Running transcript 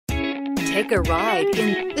Take a ride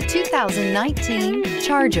in the 2019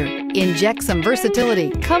 Charger. Inject some versatility,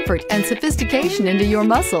 comfort, and sophistication into your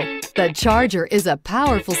muscle. The Charger is a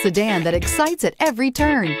powerful sedan that excites at every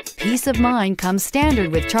turn. Peace of mind comes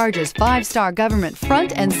standard with Charger's 5-star government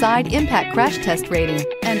front and side impact crash test rating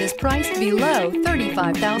and is priced below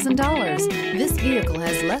 $35,000. This vehicle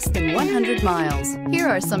has less than 100 miles. Here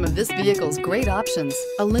are some of this vehicle's great options: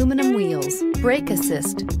 aluminum wheels, brake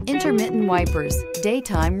assist, intermittent wipers,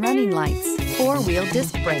 daytime running lights, 4-wheel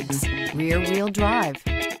disc brakes, rear-wheel drive,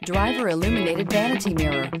 driver illuminated vanity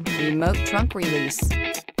mirror, remote trunk release,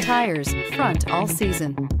 tires front all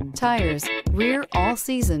season, tires rear all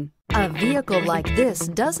season. A vehicle like this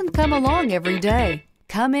doesn't come along every day.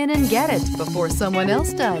 Come in and get it before someone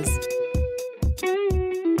else does.